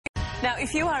Now,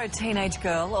 if you are a teenage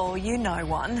girl or you know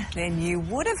one, then you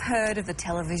would have heard of the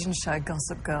television show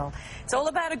Gossip Girl. It's all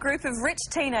about a group of rich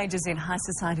teenagers in high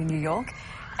society New York.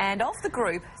 And of the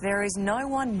group, there is no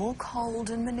one more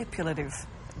cold and manipulative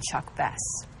than Chuck Bass.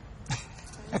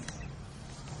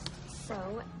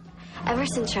 So, ever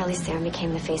since Charlize Theron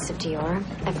became the face of Dior,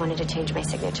 I've wanted to change my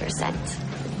signature scent.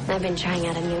 I've been trying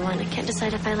out a new one. I can't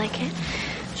decide if I like it.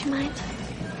 Would you mind?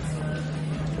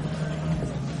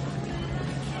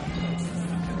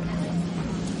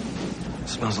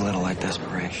 Smells a little like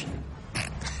desperation.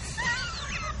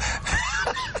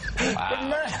 The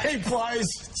man he plays,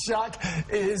 Chuck,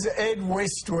 is Ed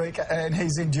Westwick, and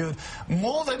he's endured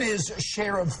more than his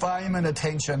share of fame and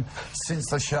attention since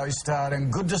the show started.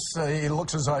 And good to see. He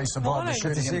looks as though he survived the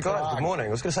shooting in Prague. Good morning. I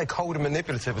was going to say cold and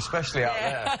manipulative, especially out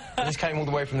there. I just came all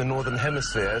the way from the Northern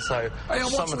Hemisphere, so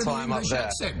summertime up there.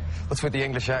 What's with the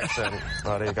English accent?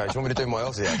 Oh, there you go. Do you want me to do my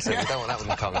Aussie accent? You don't want that one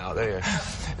to come out, do you?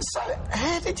 So,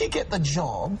 how did you get the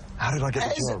job? How did I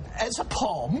get the job? As a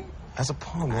pom. As a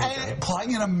pom, and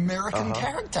playing an American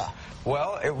character.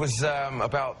 Well, it was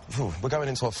we're going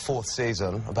into our 4th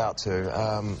season, about to.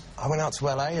 I went out to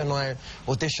LA and I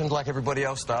auditioned like everybody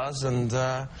else does and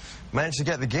managed to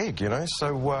get the gig, you know.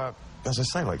 So, as I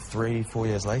say, like 3-4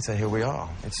 years later, here we are.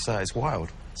 It's wild.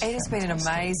 It has been an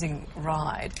amazing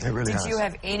ride. It really has. Did you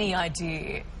have any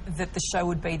idea that the show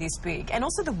would be this big? And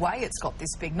also the way it's got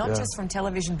this big, not just from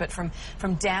television, but from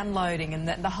downloading and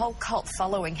the whole cult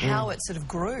following, how it sort of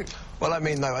grew. Well, I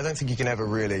mean, no, I don't think you can ever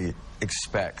really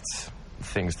expect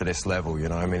things to this level, you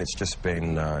know. I mean, it's just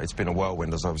been, it's been a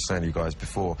whirlwind, as I was saying to you guys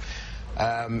before.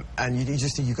 And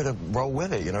you've got to roll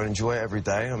with it, you know, enjoy it every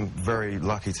day. I'm very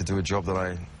lucky to do a job that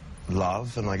I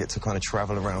love, and I get to kind of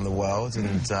travel around the world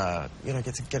and you know,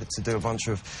 get to do a bunch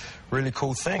of really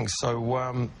cool things.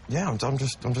 So yeah, I'm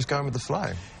just going with the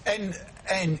flow.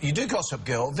 And you do Gossip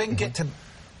Girl, then get to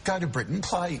go to Britain,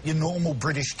 play your normal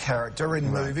British character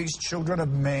in movies, Children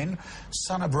of Men,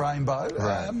 Son of Rainbow.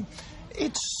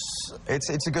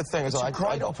 It's a good thing. It's a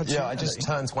great opportunity. Yeah, I just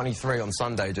turned 23 on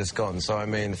Sunday, just gone. So I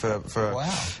mean, for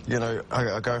you know,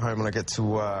 I go home and I get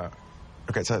to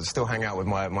still hang out with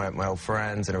my old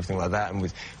friends and everything like that, and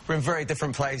we're in very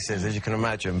different places, as you can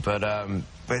imagine. But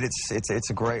it's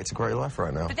a great life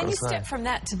right now. But then you step from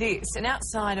that to this, and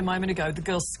outside a moment ago, the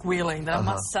girl squealing that I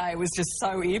must say was just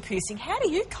so ear-piercing. How do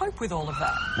you cope with all of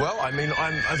that? Well, I mean,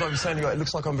 as I was saying, it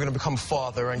looks like I'm going to become a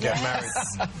father and get married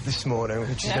this morning,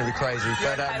 which is going to be crazy.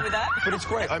 You're okay with that? But it's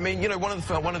great. I mean, you know, one of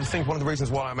the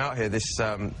reasons why I'm out here this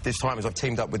time is I've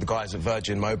teamed up with the guys at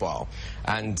Virgin Mobile,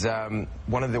 and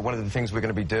one of the things we're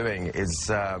going to be doing is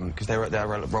because they're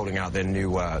rolling out their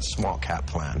new Smart Cat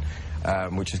plan.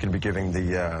 Which is going to be giving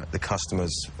the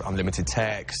customers unlimited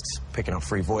text, picking up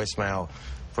free voicemail,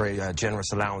 very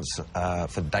generous allowance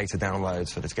for data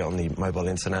downloads for to get on the mobile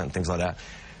internet and things like that.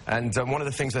 And one of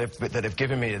the things that they've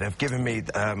given me a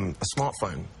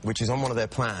smartphone, which is on one of their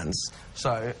plans.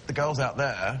 So the girls out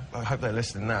there, I hope they're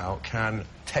listening now, can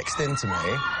text into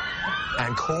me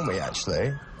and call me,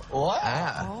 actually.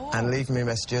 Wow. And leave me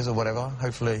messages or whatever,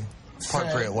 hopefully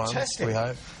appropriate ones, we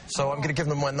hope. So I'm going to give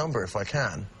them my number if I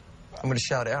can. I'm going to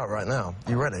shout it out right now.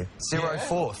 You ready?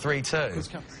 0432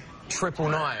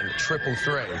 999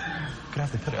 333. Could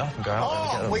have to put it up and go out there and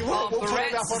get them. We'll put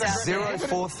it up on our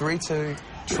 0432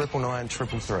 999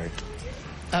 333.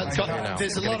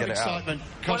 There's a lot of excitement.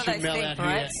 Costume Mel out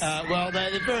here. Well,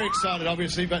 they're very excited,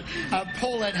 obviously, but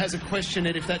Paulette has a question,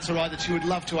 Ed, if that's all right, that she would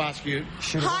love to ask you.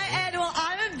 Hi, Ed. Well,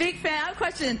 I'm a big fan. I have a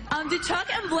question. Do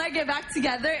Chuck and Blair get back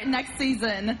together next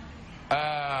season?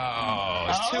 Oh,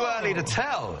 it's too early to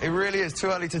tell. It really is too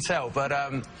early to tell. But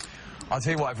I'll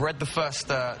tell you what. I've read the first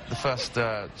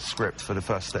script for the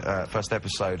first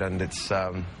episode, and it's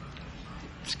good.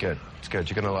 It's good.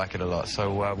 You're going to like it a lot.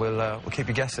 So we'll keep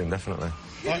you guessing, definitely.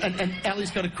 And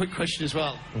Ali's got a quick question as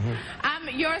well.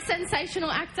 You're a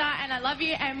sensational actor, and I love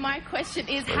you. And my question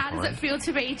is, how does it feel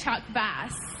to be Chuck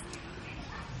Bass?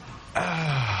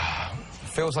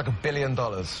 Feels like $1 billion.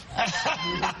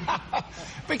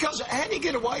 Because how do you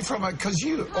get away from it? Because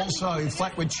you also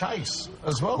flat with Chase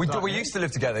as well. We used to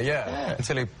live together, yeah,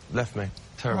 until he left me.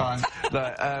 Terrible. Right.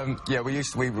 Yeah, we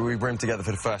roomed together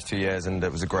for the first 2 years, and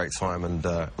it was a great time. And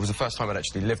it was the first time I'd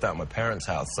actually lived out at my parents'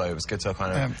 house, so it was good to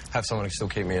kind of have someone who still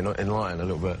keep me in line a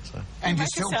little bit. So. And you're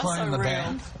still playing the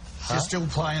band? You're still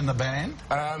playing the band?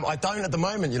 I don't at the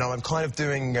moment. You know, I'm kind of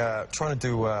doing, trying to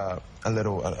do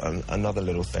another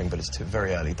little thing, but it's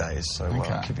very early days, so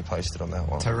I'll keep you posted on that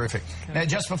one. Terrific. Now,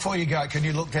 just before you go, can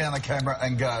you look down the camera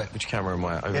and go? Which camera am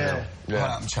I? Over there?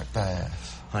 Hi, I'm Chuck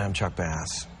Bass. Hi, I'm Chuck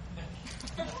Bass.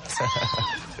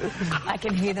 I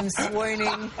can hear them swooning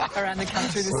around the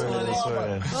country this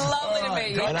morning. Lovely to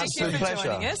meet you. An Thank you absolute for pleasure.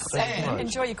 joining us. And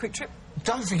enjoy your quick trip.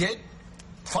 Don't forget,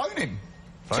 phone him.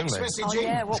 Phone Text me. message Oh, in.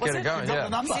 yeah, what was Get it it? going, yeah.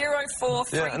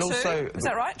 0432. Yeah, and also... Is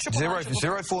that right?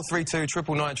 0432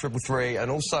 999 333,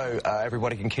 and also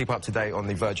everybody can keep up to date on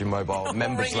the Virgin Mobile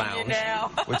Members Lounge,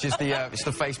 which is the it's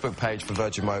the Facebook page for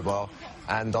Virgin Mobile,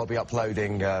 and I'll be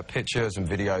uploading pictures and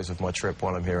videos of my trip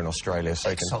while I'm here in Australia,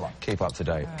 so you can keep up to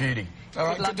date. Beauty. All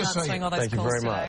right, Good luck good to see you. answering all those Thank you calls very today. much.